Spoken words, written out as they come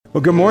Well,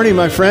 good morning,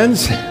 my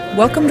friends.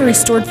 Welcome to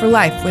Restored for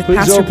Life with Please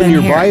Pastor open Ben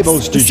your Harris,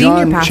 Bibles to the senior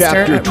John pastor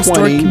chapter at Restored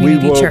 20.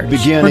 Community We will Church,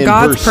 begin where in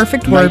God's verse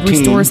perfect word 19.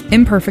 restores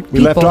imperfect We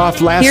people. left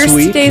off last Here's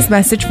week today's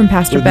message from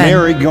Pastor with Ben.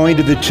 Mary going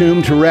to the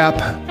tomb to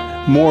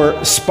wrap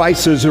more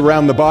spices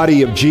around the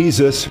body of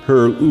Jesus,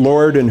 her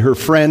Lord and her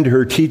friend,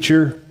 her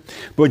teacher.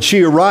 But when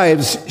she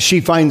arrives,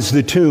 she finds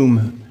the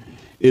tomb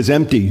is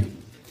empty.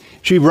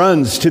 She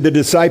runs to the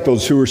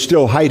disciples who are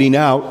still hiding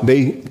out.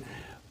 They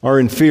are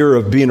in fear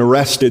of being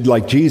arrested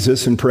like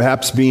Jesus and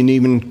perhaps being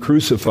even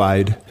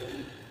crucified.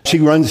 She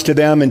runs to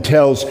them and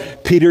tells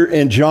Peter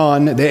and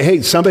John that,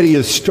 hey, somebody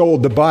has stole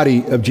the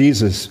body of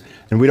Jesus,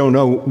 and we don't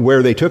know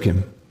where they took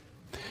him.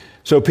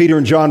 So Peter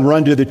and John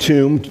run to the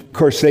tomb. Of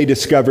course, they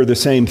discover the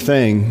same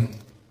thing.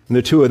 And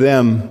the two of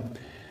them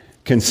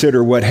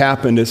consider what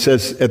happened. It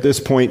says at this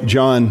point,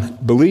 John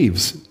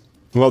believes.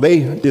 Well,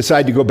 they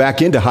decide to go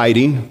back into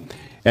hiding,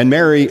 and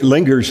Mary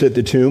lingers at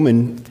the tomb,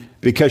 and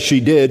because she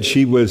did,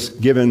 she was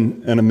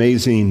given an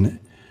amazing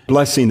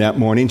blessing that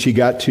morning. She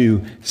got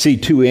to see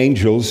two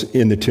angels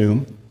in the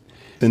tomb.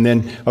 And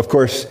then, of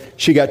course,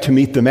 she got to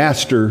meet the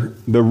Master,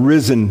 the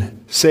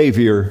risen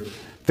Savior,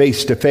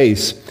 face to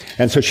face.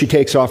 And so she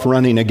takes off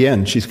running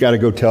again. She's got to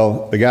go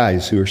tell the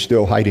guys who are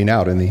still hiding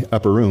out in the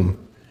upper room.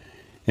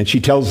 And she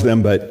tells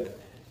them, but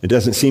it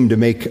doesn't seem to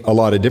make a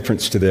lot of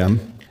difference to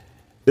them.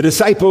 The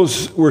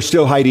disciples were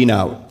still hiding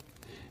out.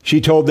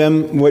 She told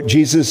them what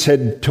Jesus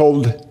had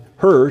told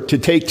her to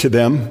take to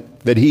them,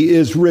 that he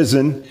is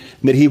risen,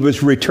 that he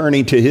was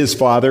returning to his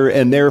Father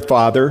and their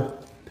Father.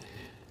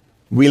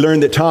 We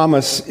learned that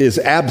Thomas is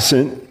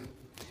absent.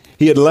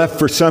 He had left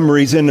for some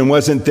reason and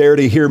wasn't there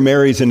to hear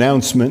Mary's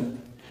announcement.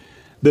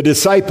 The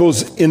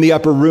disciples in the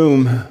upper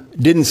room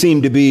didn't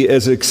seem to be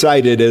as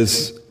excited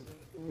as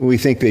we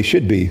think they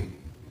should be.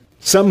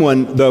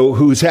 Someone, though,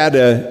 who's had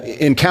an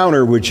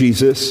encounter with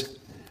Jesus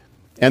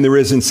and the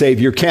risen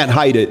Savior can't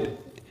hide it.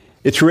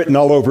 It's written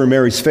all over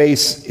Mary's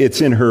face.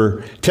 It's in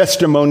her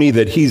testimony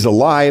that he's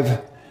alive.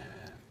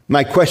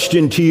 My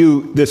question to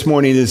you this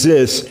morning is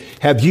this: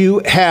 have you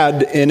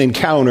had an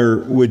encounter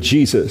with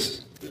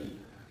Jesus?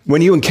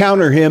 When you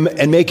encounter him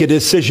and make a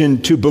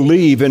decision to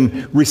believe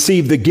and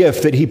receive the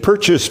gift that he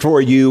purchased for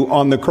you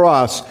on the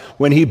cross,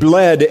 when he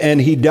bled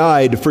and he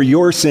died for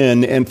your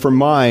sin and for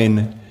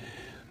mine,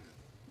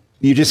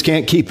 you just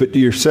can't keep it to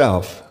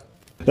yourself.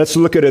 Let's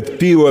look at a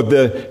few of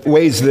the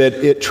ways that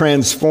it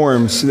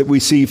transforms that we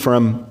see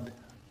from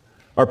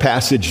our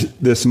passage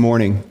this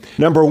morning.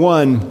 Number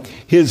one,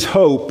 his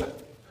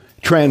hope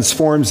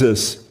transforms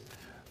us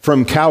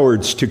from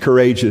cowards to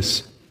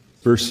courageous.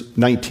 Verse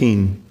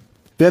 19.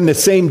 Then the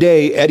same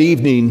day at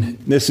evening,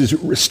 this is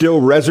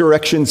still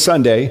Resurrection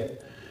Sunday,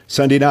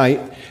 Sunday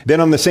night. Then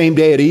on the same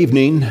day at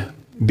evening,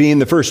 being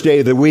the first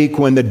day of the week,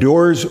 when the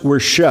doors were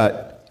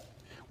shut,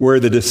 where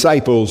the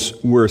disciples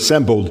were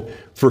assembled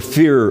for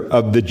fear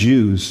of the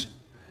Jews,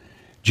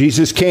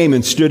 Jesus came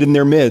and stood in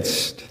their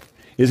midst.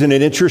 Isn't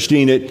it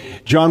interesting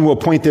that John will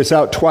point this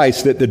out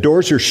twice, that the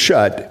doors are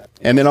shut,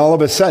 and then all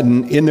of a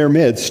sudden, in their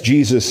midst,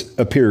 Jesus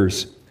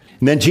appears.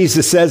 And then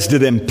Jesus says to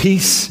them,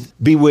 "Peace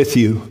be with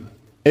you."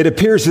 It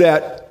appears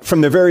that from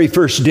the very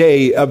first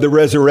day of the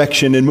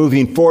resurrection and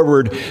moving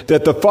forward,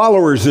 that the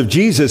followers of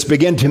Jesus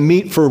began to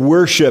meet for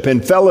worship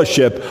and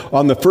fellowship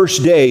on the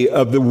first day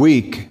of the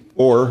week,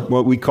 or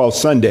what we call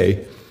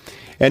Sunday.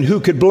 And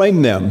who could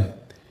blame them?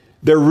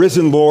 Their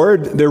risen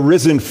Lord, their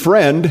risen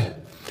friend,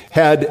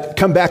 had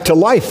come back to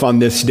life on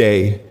this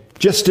day,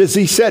 just as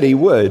he said he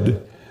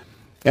would.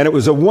 And it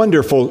was a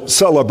wonderful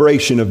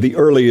celebration of the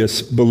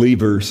earliest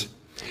believers.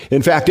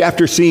 In fact,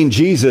 after seeing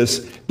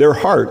Jesus, their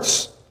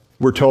hearts,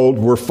 we're told,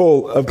 were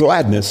full of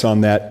gladness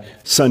on that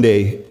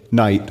Sunday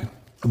night.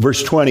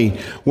 Verse 20,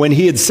 when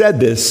he had said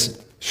this,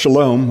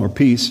 shalom, or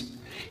peace,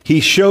 he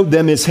showed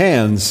them his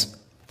hands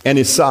and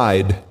his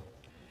side.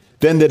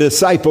 Then the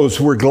disciples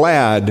were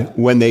glad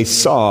when they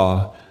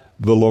saw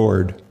the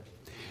Lord.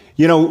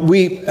 You know,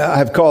 we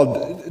have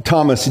called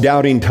Thomas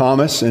Doubting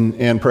Thomas,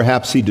 and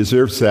perhaps he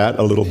deserves that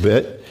a little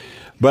bit.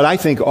 But I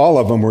think all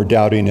of them were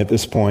doubting at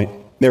this point.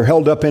 They're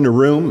held up in a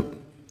room.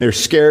 They're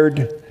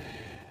scared.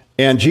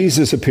 And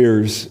Jesus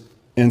appears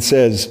and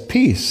says,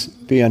 "Peace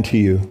be unto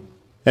you."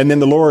 And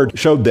then the Lord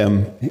showed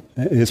them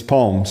his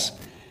palms,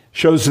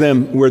 shows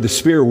them where the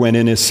spear went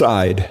in his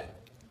side.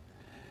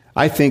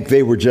 I think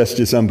they were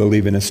just as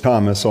unbelieving as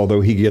Thomas,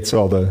 although he gets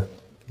all the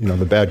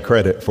bad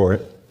credit for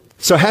it.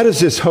 So how does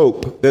this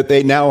hope that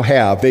they now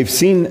have? They've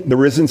seen the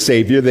risen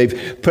Savior.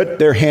 They've put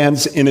their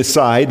hands in his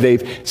side.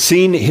 They've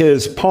seen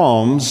his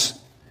palms.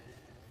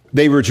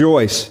 They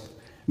rejoice.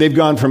 They've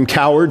gone from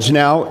cowards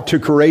now to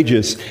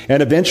courageous.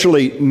 And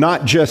eventually,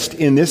 not just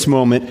in this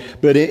moment,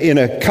 but in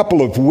a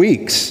couple of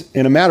weeks,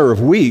 in a matter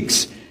of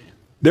weeks,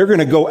 they're going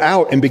to go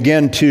out and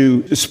begin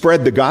to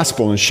spread the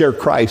gospel and share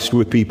Christ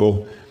with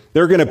people.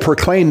 They're going to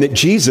proclaim that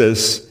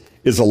Jesus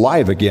is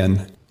alive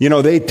again. You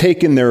know, they'd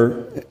taken their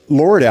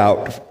Lord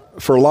out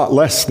for a lot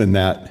less than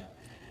that.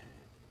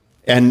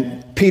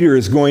 And Peter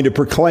is going to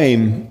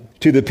proclaim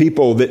to the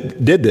people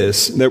that did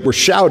this, that were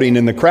shouting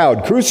in the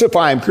crowd,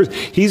 "Crucify him!"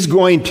 He's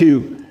going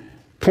to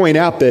point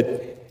out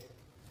that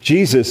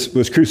Jesus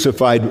was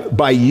crucified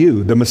by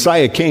you. The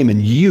Messiah came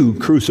and you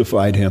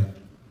crucified him.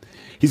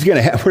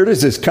 Where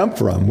does this come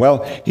from?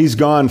 Well, he's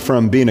gone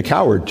from being a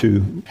coward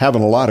to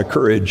having a lot of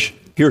courage.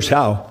 Here's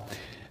how.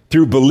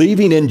 Through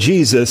believing in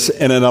Jesus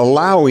and in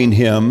allowing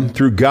him,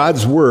 through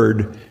God's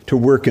word, to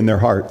work in their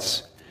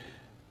hearts.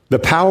 The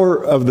power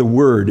of the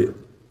word,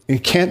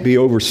 it can't be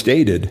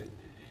overstated.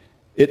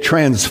 It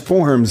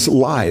transforms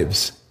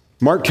lives.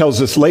 Mark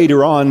tells us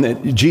later on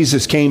that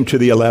Jesus came to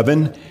the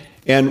 11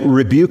 and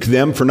rebuked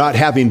them for not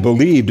having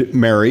believed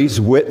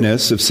Mary's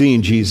witness of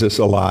seeing Jesus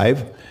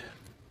alive.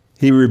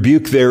 He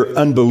rebuked their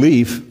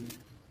unbelief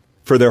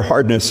for their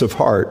hardness of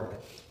heart.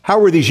 How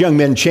were these young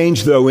men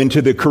changed, though,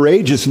 into the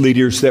courageous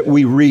leaders that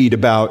we read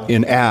about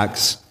in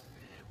Acts?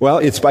 Well,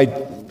 it's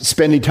by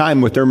spending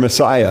time with their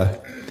Messiah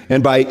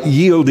and by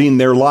yielding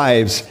their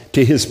lives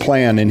to his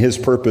plan and his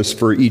purpose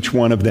for each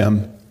one of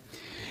them.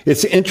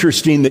 It's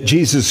interesting that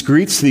Jesus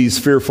greets these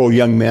fearful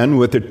young men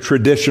with a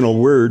traditional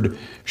word,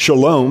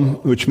 shalom,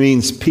 which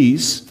means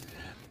peace,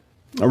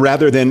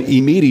 rather than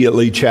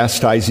immediately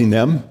chastising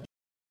them.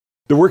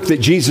 The work that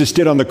Jesus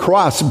did on the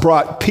cross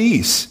brought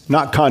peace,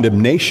 not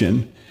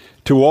condemnation,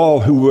 to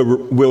all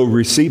who will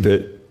receive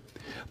it.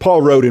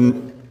 Paul wrote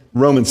in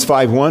Romans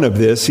 5:1 of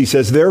this, he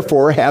says,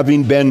 "Therefore,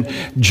 having been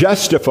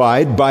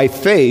justified by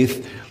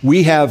faith,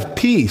 we have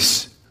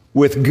peace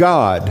with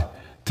God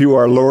through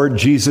our Lord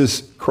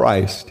Jesus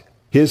Christ."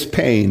 His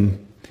pain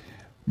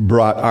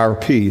brought our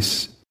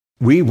peace.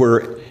 We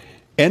were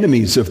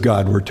enemies of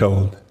God, we're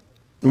told.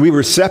 We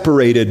were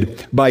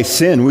separated by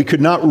sin. We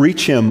could not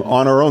reach him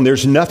on our own.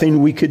 There's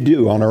nothing we could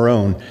do on our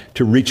own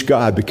to reach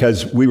God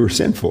because we were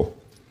sinful.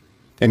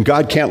 And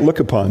God can't look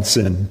upon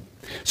sin.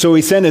 So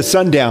he sent his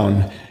son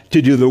down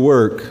to do the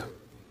work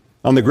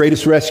on the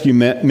greatest rescue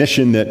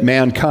mission that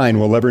mankind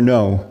will ever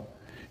know.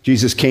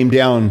 Jesus came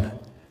down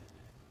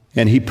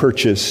and he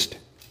purchased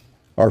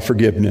our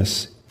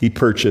forgiveness. He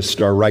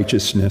purchased our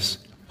righteousness.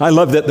 I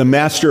love that the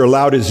master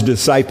allowed his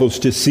disciples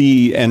to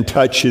see and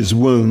touch his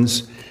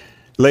wounds.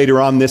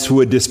 Later on, this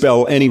would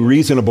dispel any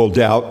reasonable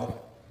doubt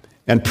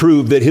and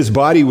prove that his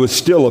body was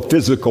still a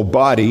physical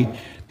body.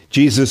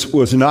 Jesus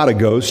was not a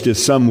ghost,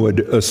 as some would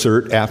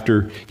assert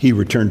after he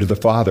returned to the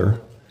Father.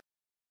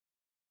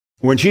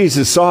 When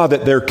Jesus saw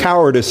that their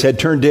cowardice had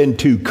turned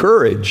into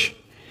courage,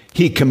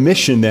 he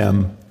commissioned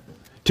them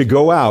to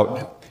go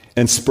out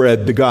and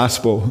spread the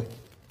gospel.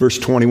 Verse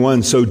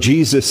 21, "So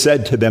Jesus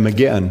said to them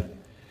again,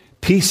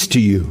 'Peace to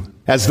you.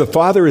 As the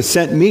Father has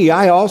sent me,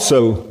 I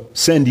also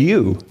send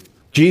you.'"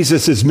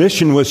 Jesus'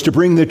 mission was to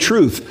bring the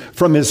truth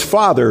from his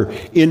Father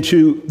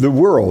into the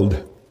world.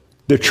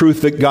 The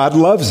truth that God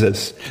loves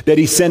us, that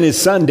he sent his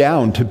Son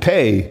down to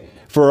pay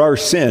for our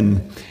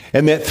sin,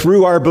 and that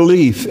through our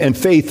belief and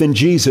faith in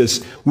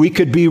Jesus, we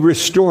could be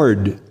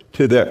restored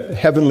to the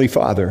Heavenly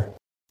Father.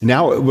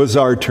 Now it was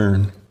our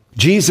turn.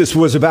 Jesus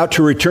was about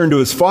to return to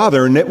his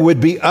Father, and it would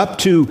be up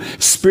to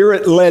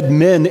Spirit-led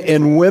men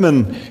and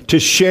women to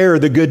share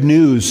the good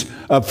news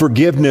of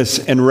forgiveness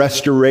and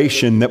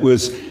restoration that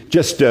was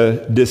just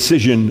a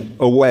decision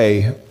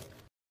away.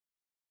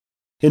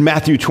 In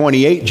Matthew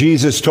 28,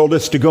 Jesus told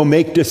us to go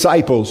make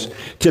disciples,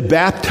 to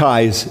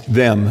baptize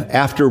them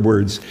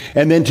afterwards,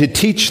 and then to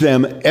teach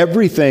them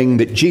everything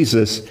that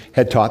Jesus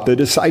had taught the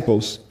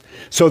disciples.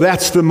 So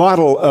that's the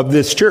model of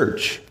this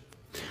church.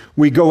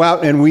 We go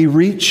out and we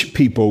reach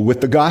people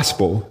with the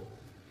gospel.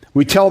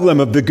 We tell them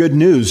of the good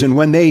news, and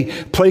when they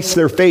place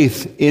their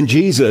faith in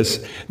Jesus,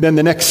 then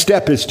the next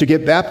step is to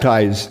get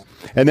baptized.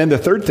 And then the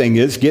third thing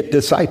is get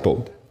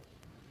discipled.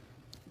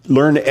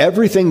 Learn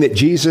everything that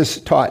Jesus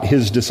taught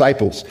his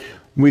disciples.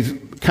 We've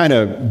kind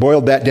of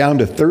boiled that down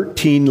to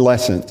 13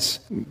 lessons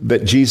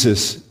that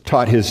Jesus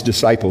taught his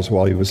disciples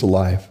while he was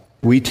alive.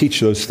 We teach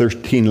those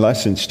 13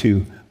 lessons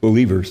to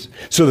believers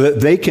so that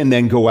they can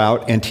then go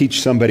out and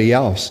teach somebody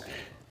else.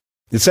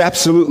 It's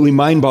absolutely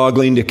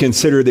mind-boggling to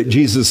consider that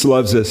Jesus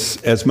loves us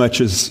as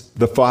much as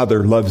the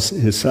Father loves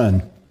his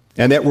Son,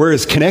 and that we're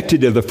as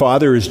connected to the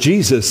Father as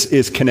Jesus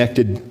is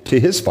connected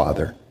to his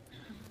Father.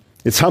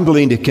 It's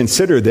humbling to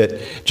consider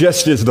that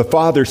just as the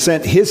Father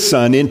sent his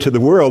Son into the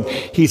world,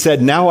 he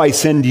said, "Now I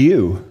send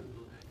you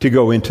to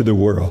go into the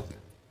world,"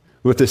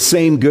 with the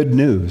same good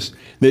news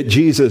that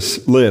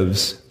Jesus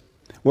lives.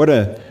 What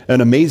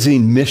an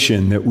amazing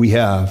mission that we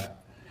have.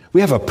 We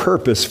have a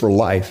purpose for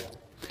life.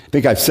 I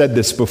think I've said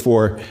this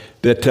before,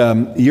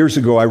 that years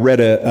ago I read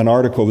an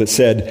article that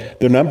said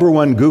the number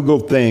one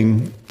Googled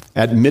thing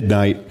at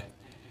midnight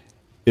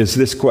is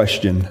this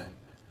question: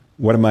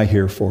 what am I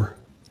here for?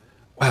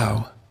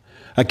 Wow.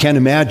 I can't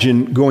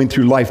imagine going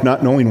through life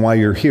not knowing why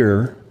you're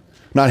here,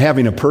 not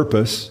having a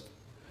purpose.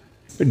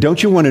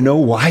 Don't you want to know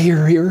why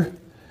you're here?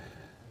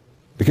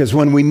 Because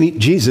when we meet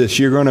Jesus,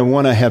 you're going to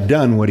want to have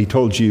done what he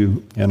told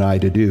you and I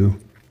to do.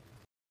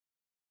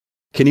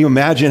 Can you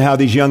imagine how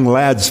these young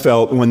lads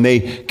felt when they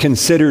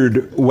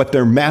considered what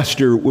their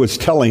master was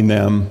telling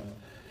them?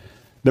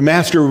 The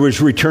master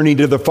was returning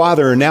to the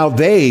Father, and now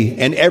they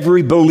and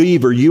every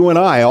believer, you and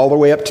I, all the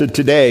way up to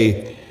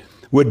today,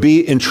 would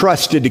be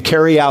entrusted to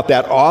carry out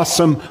that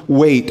awesome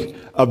weight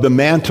of the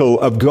mantle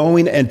of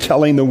going and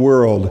telling the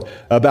world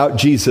about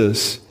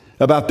Jesus,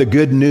 about the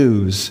good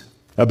news,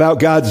 about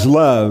God's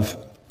love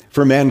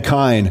for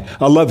mankind,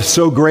 a love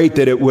so great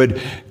that it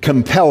would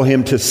compel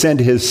him to send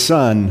his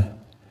Son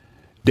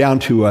down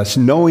to us,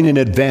 knowing in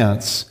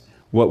advance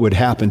what would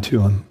happen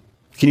to him.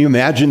 Can you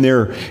imagine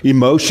their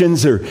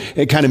emotions, or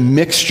a kind of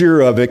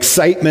mixture of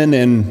excitement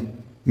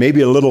and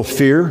maybe a little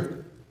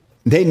fear?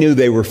 They knew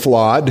they were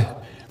flawed.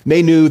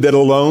 They knew that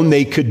alone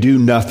they could do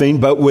nothing,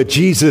 but with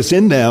Jesus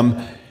in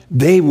them,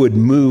 they would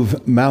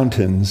move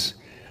mountains.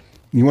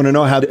 You want to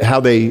know how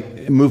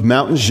they move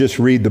mountains? Just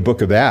read the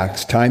book of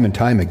Acts time and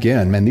time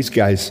again. Man, these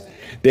guys,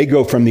 they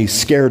go from these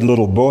scared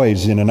little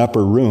boys in an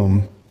upper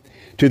room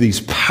to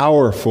these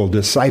powerful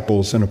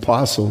disciples and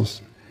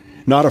apostles,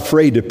 not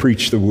afraid to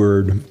preach the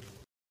word.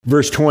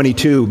 Verse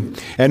 22,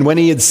 and when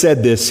he had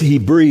said this, he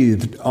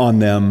breathed on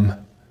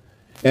them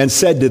and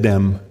said to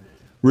them,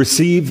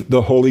 receive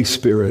the Holy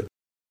Spirit.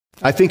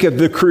 I think of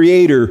the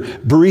Creator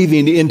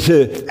breathing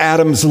into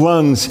Adam's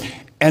lungs,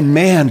 and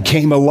man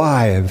came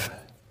alive.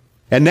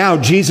 And now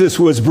Jesus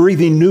was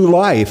breathing new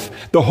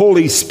life, the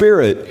Holy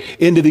Spirit,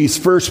 into these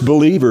first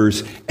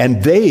believers,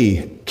 and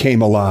they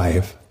came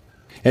alive.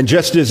 And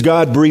just as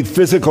God breathed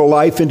physical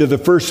life into the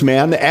first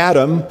man,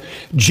 Adam,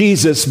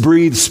 Jesus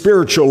breathed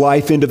spiritual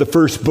life into the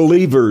first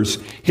believers,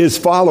 his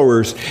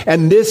followers.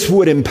 And this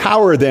would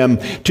empower them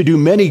to do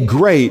many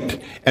great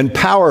and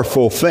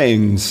powerful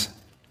things.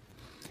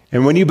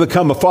 And when you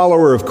become a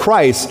follower of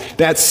Christ,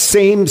 that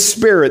same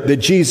Spirit that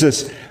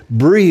Jesus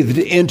breathed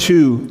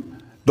into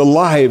the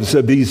lives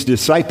of these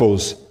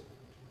disciples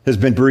has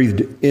been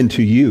breathed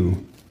into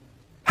you.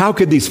 How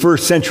could these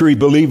first century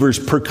believers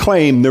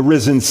proclaim the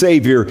risen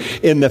Savior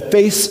in the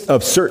face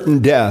of certain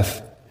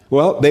death?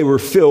 Well, they were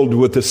filled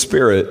with the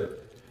Spirit.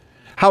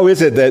 How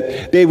is it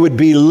that they would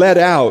be let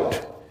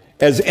out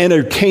as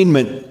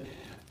entertainment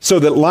so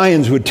that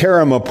lions would tear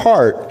them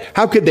apart?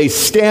 How could they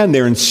stand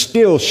there and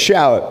still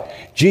shout,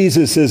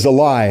 Jesus is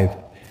alive,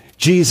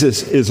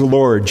 Jesus is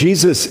Lord,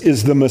 Jesus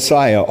is the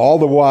Messiah, all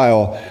the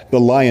while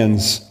the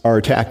lions are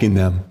attacking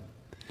them?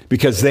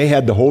 Because they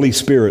had the Holy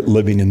Spirit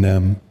living in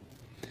them.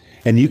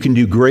 And you can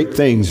do great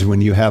things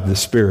when you have the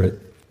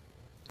Spirit.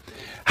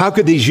 How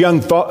could these young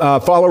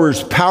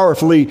followers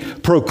powerfully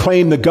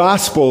proclaim the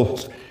gospel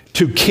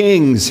to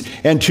kings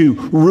and to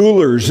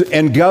rulers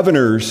and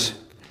governors?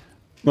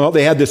 Well,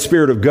 they had the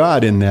Spirit of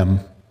God in them.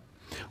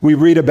 We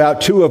read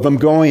about two of them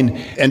going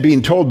and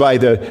being told by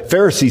the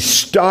Pharisees,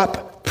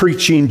 stop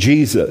preaching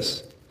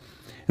Jesus.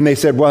 And they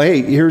said, well,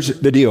 hey, here's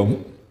the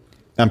deal.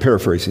 I'm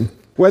paraphrasing.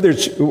 Whether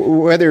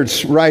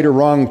it's right or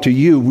wrong to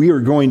you, we are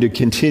going to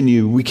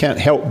continue. We can't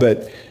help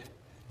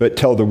but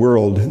tell the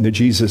world that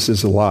Jesus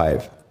is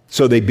alive.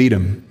 So they beat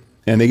him,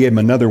 and they gave him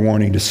another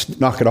warning to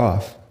knock it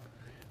off.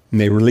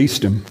 And they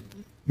released him.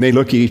 They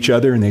look at each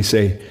other and they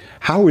say,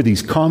 how are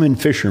these common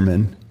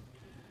fishermen,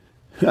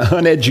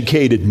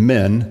 uneducated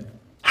men,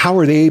 how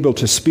are they able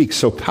to speak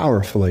so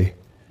powerfully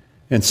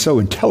and so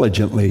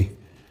intelligently?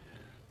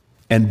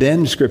 And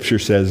then Scripture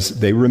says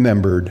they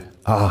remembered,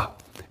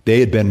 they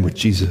had been with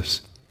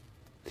Jesus.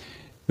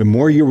 The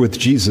more you're with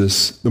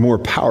Jesus, the more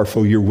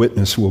powerful your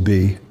witness will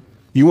be.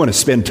 You want to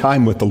spend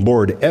time with the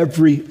Lord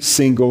every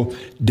single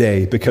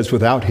day, because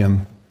without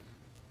him,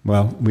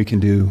 well, we can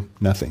do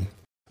nothing.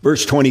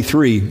 Verse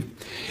 23,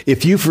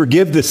 if you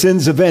forgive the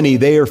sins of any,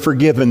 they are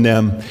forgiven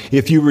them.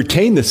 If you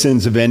retain the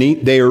sins of any,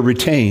 they are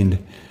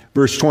retained.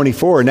 Verse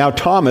 24, now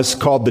Thomas,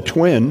 called the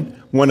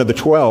twin, one of the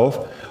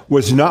 12,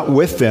 was not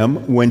with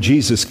them when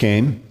Jesus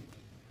came.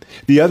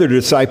 The other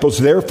disciples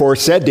therefore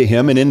said to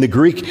him, and in the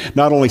Greek,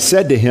 not only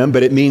said to him,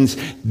 but it means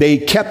they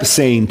kept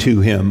saying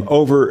to him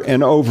over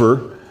and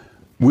over,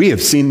 we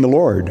have seen the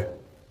Lord.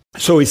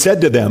 So he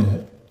said to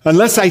them,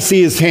 unless I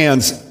see his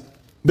hands,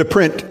 the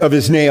print of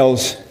his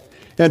nails,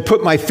 and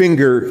put my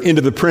finger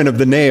into the print of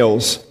the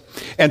nails,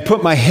 and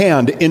put my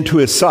hand into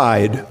his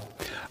side,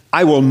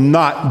 I will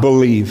not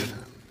believe.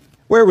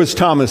 Where was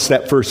Thomas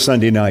that first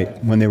Sunday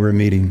night when they were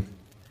meeting?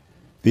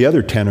 The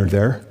other 10 are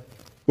there.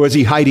 Was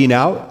he hiding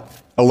out?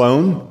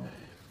 Alone?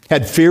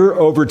 Had fear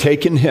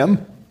overtaken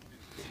him?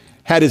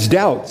 Had his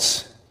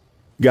doubts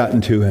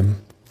gotten to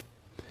him?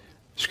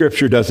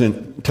 Scripture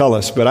doesn't tell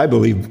us, but I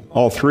believe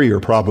all three are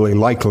probably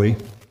likely.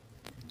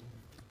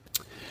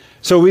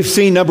 So we've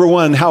seen, number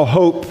one, how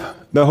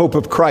the hope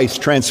of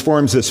Christ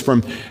transforms us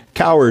from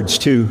cowards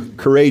to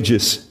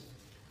courageous.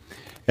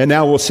 And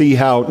now we'll see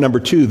how, number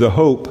two,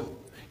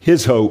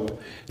 his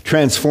hope,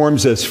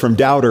 transforms us from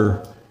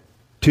doubter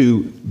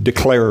to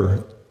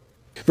declarer.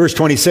 Verse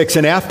 26,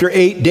 and after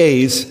 8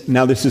 days,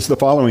 now this is the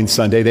following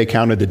Sunday, they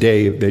counted the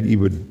day that you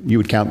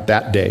would count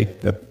that day,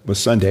 that was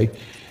Sunday.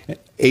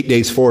 8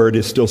 days forward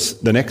is still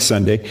the next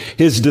Sunday.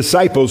 His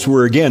disciples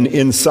were again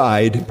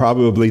inside,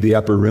 probably the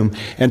upper room,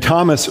 and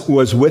Thomas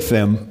was with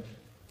them.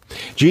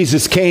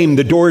 Jesus came,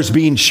 the doors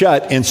being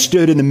shut, and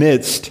stood in the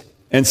midst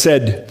and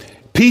said,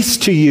 peace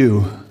to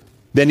you.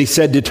 Then he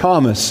said to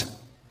Thomas,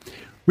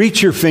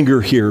 reach your finger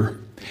here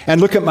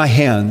and look at my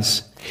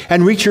hands.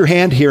 And reach your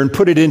hand here and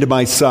put it into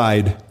my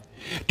side.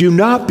 Do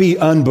not be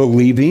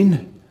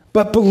unbelieving,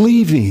 but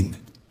believing.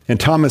 And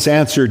Thomas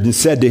answered and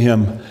said to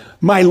him,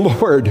 my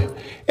Lord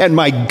and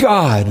my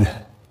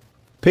God.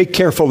 Pay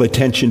careful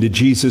attention to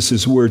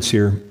Jesus' words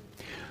here.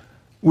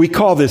 We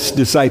call this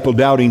disciple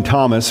Doubting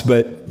Thomas,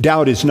 but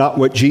doubt is not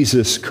what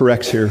Jesus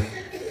corrects here.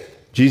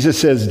 Jesus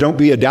says, don't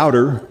be a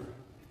doubter.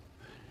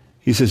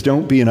 He says,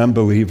 don't be an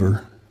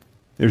unbeliever.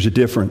 There's a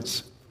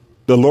difference.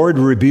 The Lord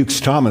rebukes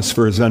Thomas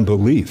for his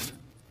unbelief.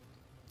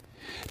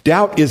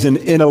 Doubt is an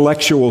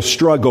intellectual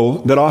struggle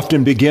that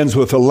often begins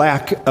with a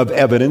lack of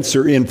evidence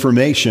or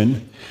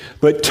information,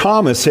 but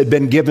Thomas had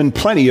been given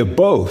plenty of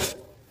both,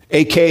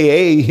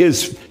 aka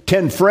his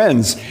 10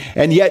 friends,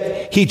 and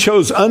yet he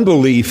chose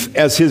unbelief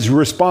as his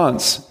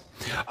response.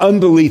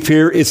 Unbelief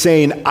here is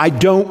saying, I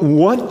don't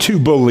want to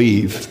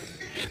believe.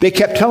 They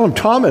kept telling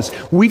Thomas,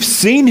 we've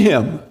seen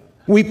him.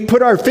 We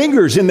put our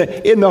fingers in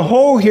the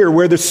hole here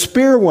where the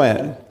spear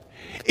went.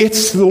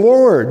 It's the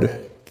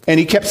Lord. And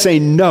he kept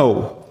saying,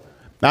 no,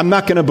 I'm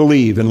not going to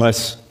believe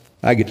unless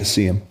I get to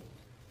see him.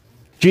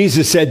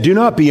 Jesus said, do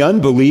not be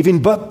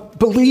unbelieving, but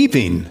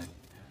believing.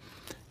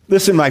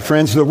 Listen, my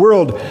friends, the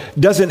world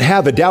doesn't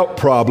have a doubt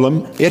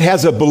problem. It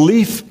has a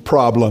belief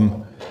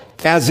problem,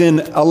 as in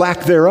a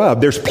lack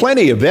thereof. There's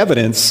plenty of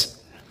evidence.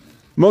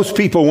 Most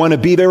people want to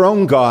be their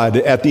own God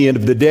at the end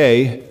of the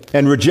day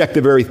and reject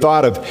the very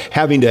thought of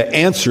having to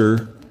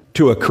answer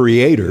to a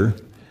creator.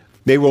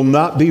 They will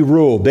not be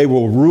ruled. They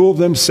will rule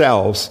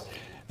themselves.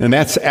 And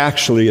that's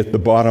actually at the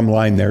bottom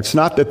line there. It's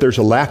not that there's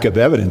a lack of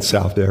evidence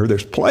out there.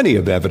 There's plenty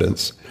of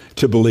evidence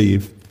to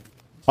believe.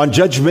 On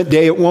Judgment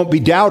Day, it won't be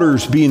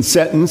doubters being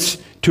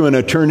sentenced to an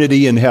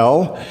eternity in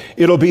hell.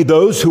 It'll be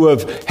those who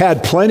have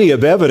had plenty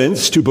of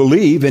evidence to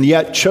believe and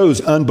yet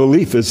chose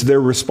unbelief as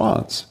their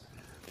response.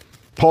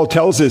 Paul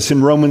tells us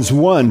in Romans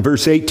 1,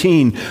 verse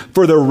 18,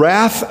 for the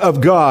wrath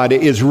of God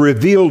is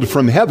revealed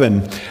from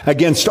heaven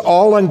against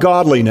all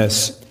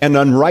ungodliness and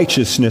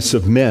unrighteousness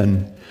of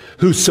men,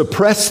 who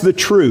suppress the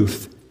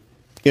truth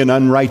in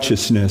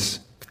unrighteousness,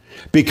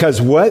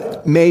 because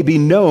what may be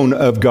known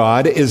of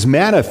God is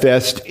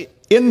manifest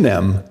in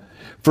them,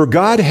 for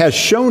God has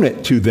shown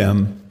it to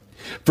them.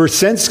 For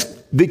since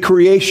the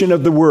creation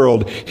of the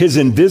world, his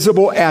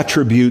invisible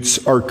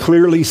attributes are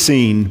clearly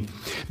seen,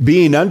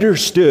 being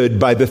understood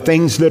by the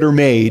things that are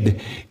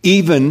made,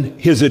 even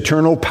his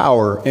eternal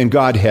power and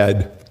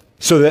Godhead,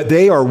 so that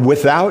they are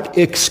without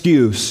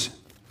excuse.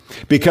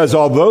 Because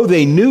although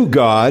they knew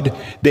God,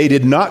 they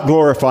did not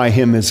glorify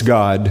him as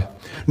God,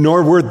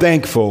 nor were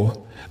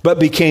thankful, but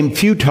became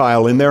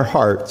futile in their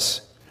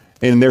hearts,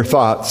 in their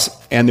thoughts,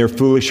 and their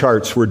foolish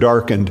hearts were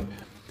darkened.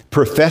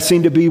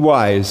 Professing to be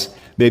wise,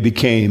 they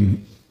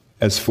became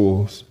as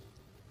fools.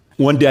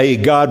 One day,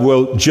 God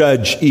will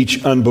judge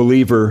each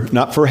unbeliever,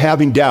 not for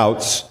having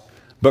doubts,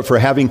 but for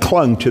having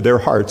clung to their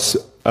hearts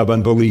of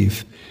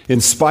unbelief,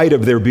 in spite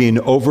of there being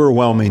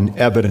overwhelming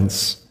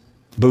evidence.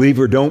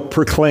 Believer, don't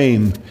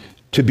proclaim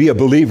to be a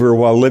believer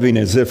while living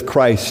as if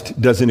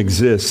Christ doesn't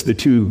exist. The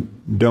two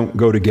don't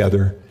go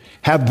together.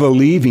 Have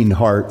believing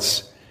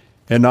hearts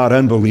and not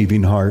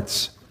unbelieving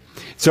hearts.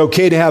 It's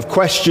okay to have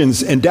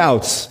questions and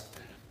doubts.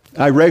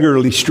 I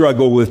regularly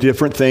struggle with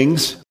different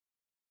things,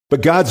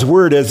 but God's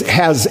word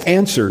has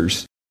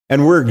answers,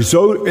 and we're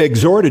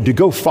exhorted to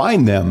go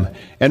find them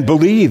and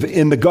believe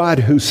in the God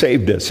who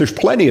saved us. There's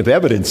plenty of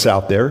evidence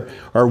out there.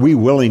 Are we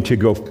willing to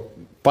go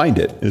find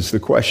it, is the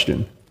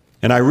question.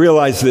 And I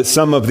realize that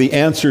some of the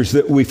answers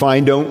that we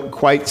find don't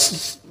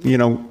quite,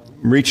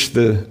 reach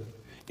the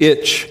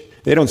itch.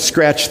 They don't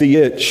scratch the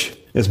itch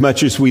as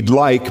much as we'd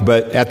like,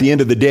 but at the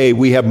end of the day,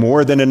 we have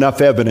more than enough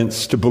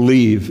evidence to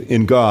believe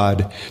in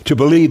God, to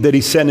believe that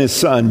he sent his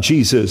son,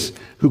 Jesus,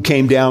 who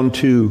came down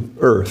to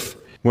earth,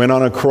 went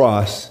on a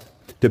cross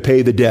to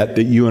pay the debt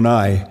that you and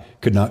I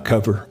could not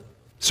cover.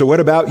 So what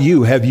about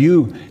you? Have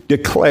you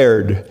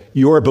declared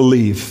your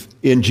belief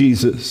in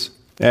Jesus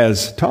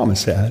as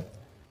Thomas had?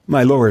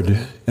 My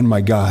Lord and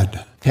my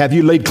God. Have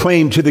you laid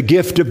claim to the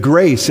gift of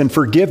grace and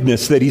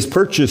forgiveness that he's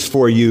purchased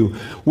for you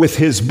with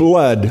his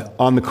blood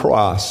on the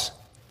cross?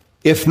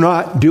 If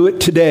not, do it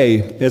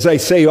today. As I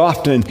say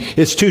often,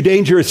 it's too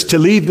dangerous to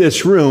leave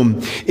this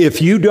room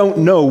if you don't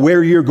know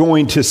where you're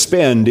going to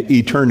spend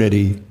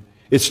eternity.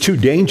 It's too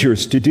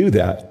dangerous to do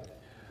that.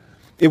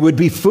 It would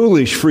be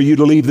foolish for you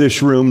to leave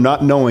this room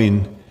not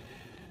knowing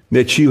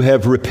that you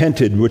have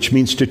repented, which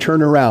means to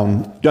turn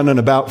around, done an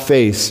about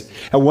face.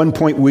 At one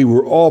point, we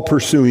were all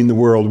pursuing the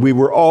world. We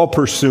were all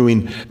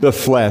pursuing the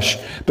flesh.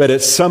 But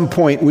at some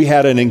point, we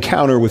had an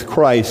encounter with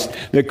Christ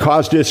that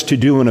caused us to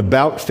do an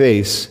about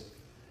face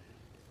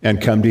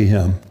and come to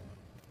him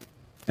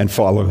and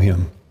follow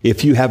him.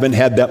 If you haven't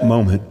had that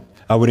moment,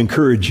 I would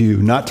encourage you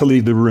not to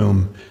leave the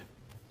room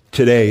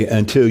today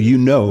until you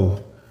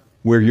know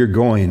where you're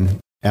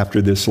going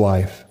after this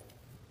life.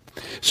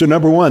 So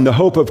number one, the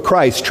hope of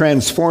Christ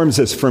transforms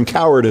us from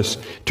cowardice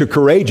to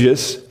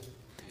courageous.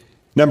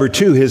 Number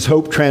two, his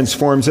hope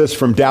transforms us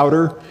from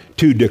doubter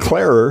to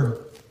declarer.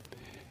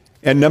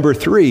 And number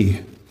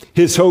three,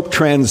 his hope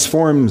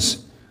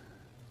transforms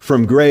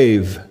from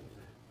grave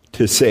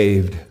to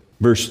saved.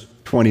 Verse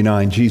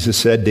 29, Jesus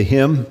said to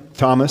him,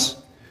 Thomas,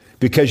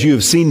 Because you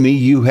have seen me,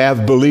 you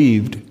have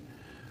believed.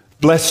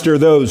 Blessed are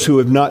those who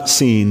have not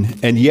seen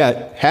and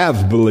yet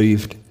have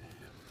believed.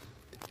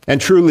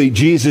 And truly,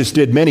 Jesus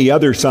did many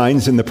other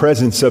signs in the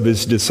presence of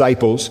his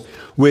disciples,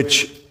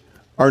 which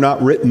are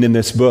not written in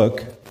this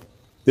book.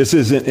 This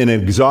isn't an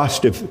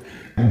exhaustive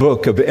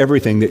book of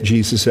everything that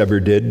Jesus ever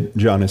did,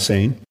 John is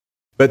saying.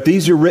 But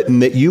these are written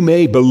that you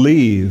may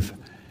believe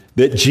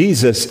that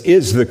Jesus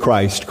is the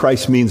Christ.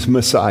 Christ means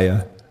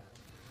Messiah,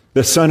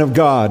 the Son of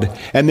God,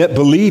 and that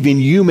believing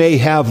you may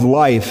have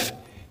life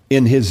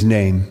in his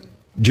name.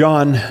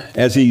 John,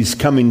 as he's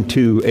coming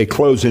to a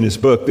close in his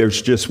book,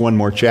 there's just one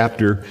more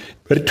chapter.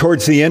 But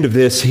towards the end of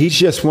this, he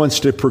just wants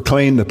to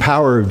proclaim the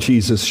power of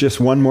Jesus just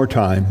one more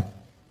time.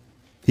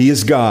 He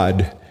is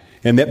God,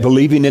 and that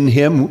believing in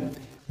him,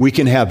 we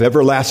can have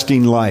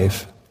everlasting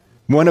life.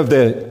 One of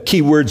the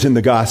key words in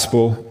the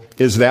gospel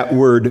is that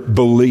word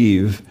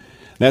believe.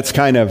 That's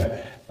kind of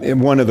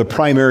one of the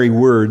primary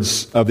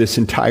words of this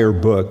entire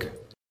book.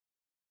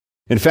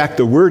 In fact,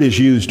 the word is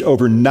used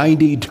over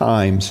 90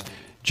 times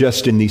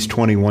just in these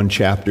 21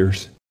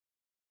 chapters.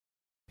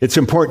 It's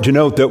important to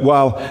note that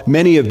while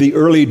many of the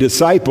early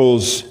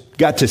disciples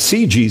got to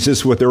see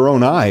Jesus with their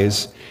own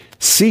eyes,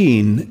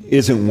 seeing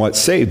isn't what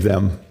saved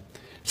them.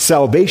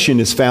 Salvation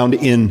is found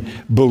in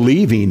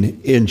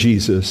believing in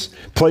Jesus,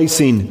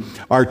 placing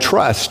our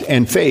trust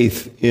and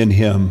faith in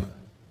him.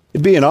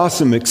 It'd be an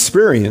awesome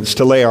experience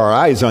to lay our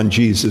eyes on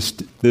Jesus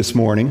this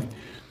morning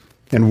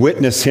and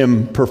witness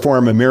him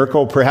perform a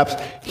miracle, perhaps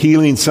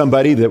healing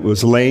somebody that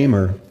was lame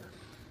or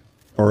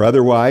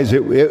otherwise.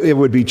 It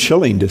would be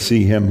chilling to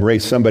see him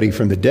raise somebody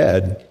from the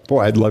dead.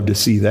 Boy, I'd love to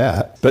see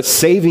that. But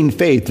saving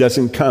faith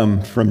doesn't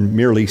come from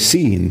merely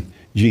seeing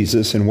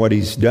Jesus and what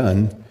he's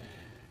done.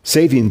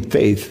 Saving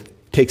faith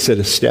takes it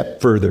a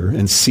step further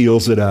and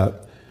seals it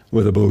up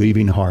with a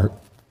believing heart.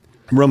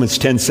 Romans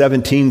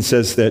 10:17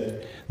 says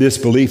that this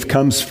belief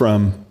comes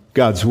from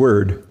God's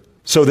word.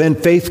 So then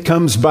faith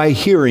comes by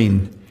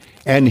hearing,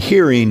 and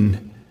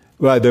hearing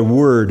by the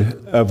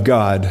word of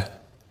God.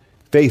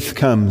 Faith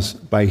comes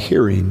by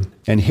hearing,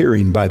 and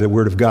hearing by the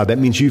word of God. That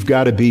means you've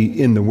got to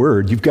be in the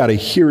word. You've got to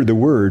hear the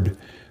word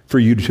for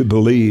you to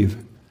believe.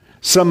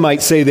 Some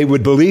might say they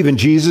would believe in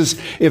Jesus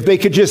if they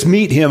could just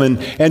meet him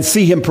and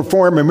see him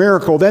perform a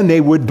miracle, then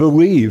they would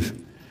believe.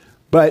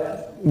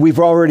 But we've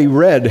already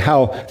read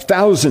how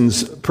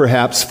thousands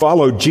perhaps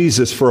followed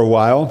Jesus for a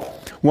while,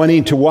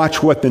 wanting to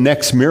watch what the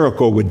next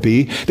miracle would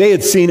be. They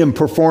had seen him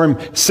perform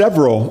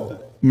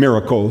several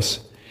miracles,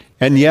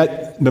 and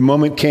yet the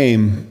moment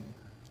came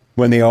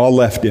when they all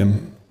left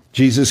him.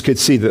 Jesus could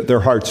see that their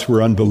hearts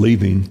were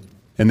unbelieving,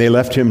 and they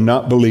left him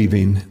not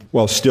believing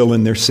while still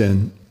in their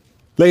sin.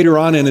 Later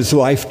on in his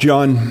life,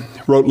 John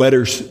wrote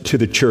letters to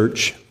the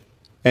church,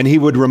 and he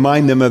would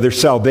remind them of their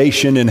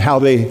salvation and how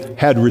they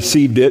had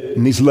received it.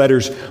 And these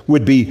letters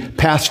would be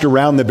passed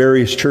around the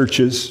various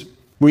churches.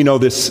 We know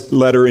this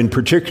letter in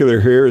particular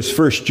here is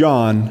 1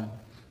 John.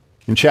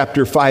 In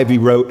chapter 5, he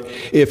wrote,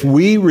 "If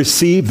we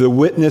receive the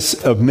witness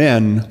of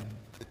men,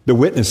 the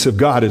witness of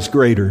God is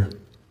greater."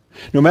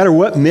 No matter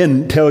what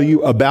men tell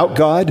you about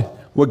God,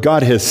 what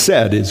God has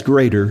said is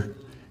greater.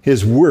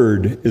 His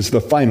word is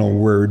the final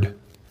word.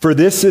 For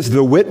this is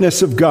the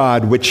witness of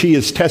God, which he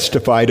has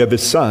testified of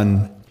his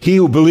Son. He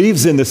who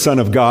believes in the Son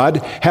of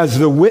God has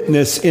the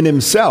witness in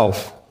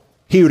himself.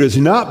 He who does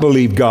not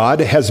believe God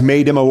has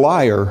made him a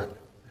liar,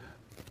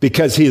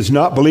 because he has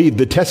not believed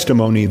the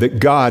testimony that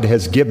God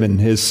has given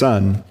his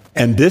Son.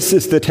 And this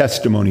is the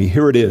testimony,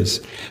 here it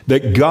is,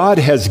 that God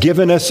has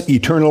given us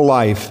eternal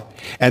life,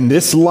 and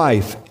this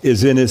life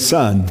is in his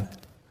Son.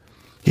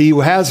 He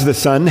who has the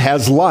Son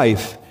has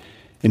life,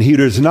 and he who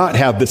does not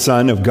have the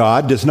Son of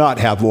God does not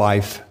have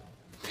life.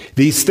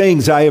 These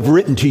things I have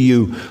written to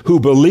you who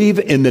believe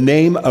in the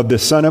name of the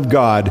Son of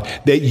God,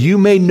 that you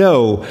may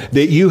know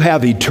that you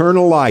have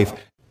eternal life.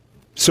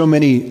 So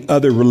many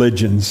other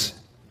religions,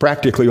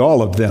 practically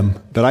all of them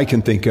that I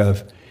can think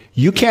of,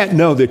 you can't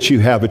know that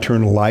you have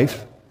eternal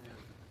life.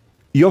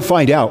 You'll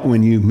find out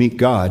when you meet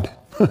God.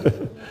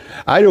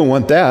 I don't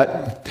want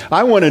that.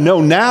 I want to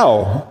know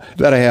now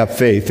that I have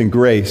faith and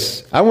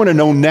grace. I want to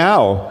know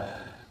now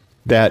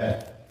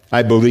that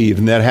I believe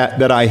and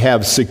that I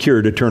have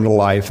secured eternal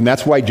life. And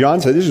that's why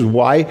John said this is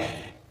why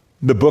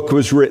the book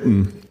was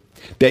written,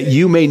 that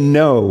you may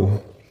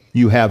know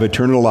you have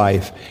eternal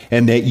life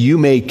and that you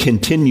may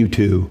continue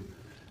to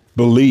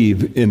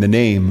believe in the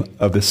name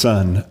of the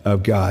Son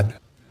of God.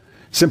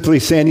 Simply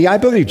saying, yeah, I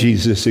believe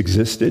Jesus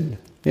existed.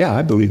 Yeah,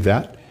 I believe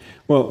that.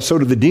 Well, so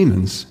do the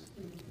demons.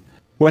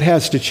 What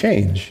has to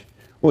change?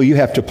 Well, you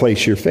have to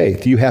place your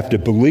faith. You have to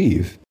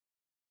believe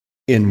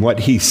in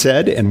what he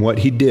said and what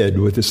he did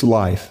with his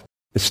life.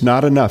 It's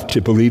not enough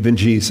to believe in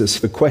Jesus.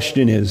 The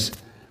question is,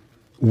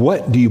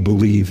 what do you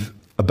believe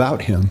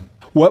about him?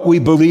 What we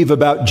believe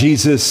about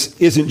Jesus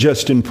isn't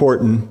just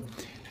important.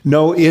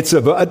 No, it's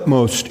of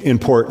utmost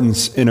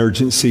importance and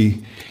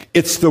urgency.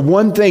 It's the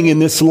one thing in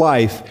this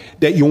life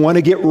that you want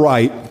to get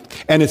right,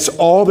 and it's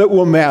all that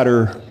will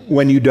matter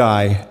when you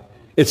die.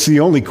 It's the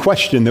only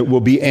question that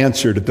will be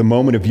answered at the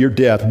moment of your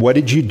death. What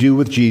did you do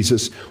with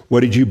Jesus? What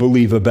did you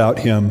believe about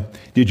him?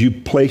 Did you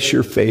place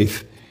your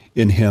faith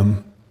in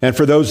him? And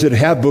for those that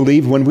have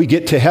believed, when we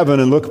get to heaven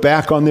and look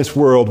back on this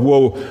world,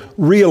 we'll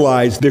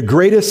realize the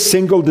greatest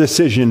single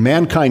decision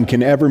mankind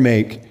can ever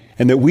make,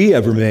 and that we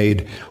ever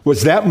made,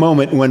 was that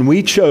moment when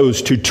we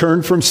chose to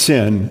turn from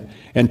sin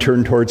and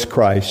turn towards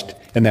Christ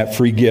and that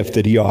free gift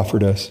that he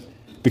offered us,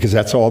 because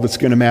that's all that's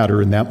going to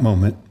matter in that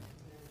moment.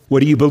 What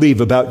do you believe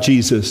about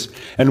Jesus?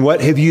 And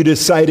what have you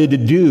decided to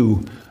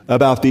do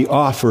about the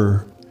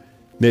offer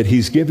that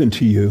he's given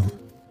to you?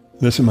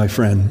 Listen, my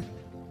friend,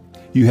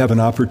 you have an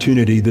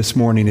opportunity this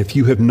morning. If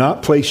you have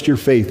not placed your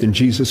faith in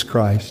Jesus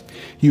Christ,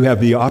 you have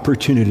the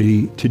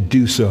opportunity to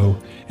do so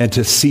and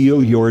to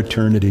seal your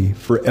eternity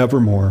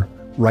forevermore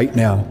right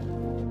now.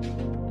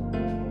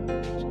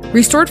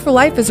 Restored for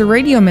Life is a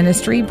radio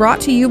ministry brought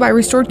to you by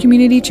Restored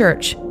Community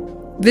Church.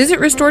 Visit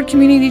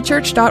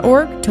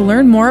restoredcommunitychurch.org to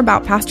learn more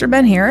about Pastor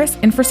Ben Harris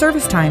and for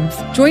service times.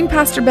 Join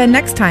Pastor Ben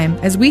next time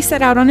as we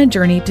set out on a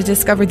journey to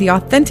discover the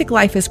authentic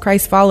life as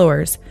Christ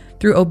followers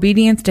through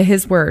obedience to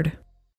his word.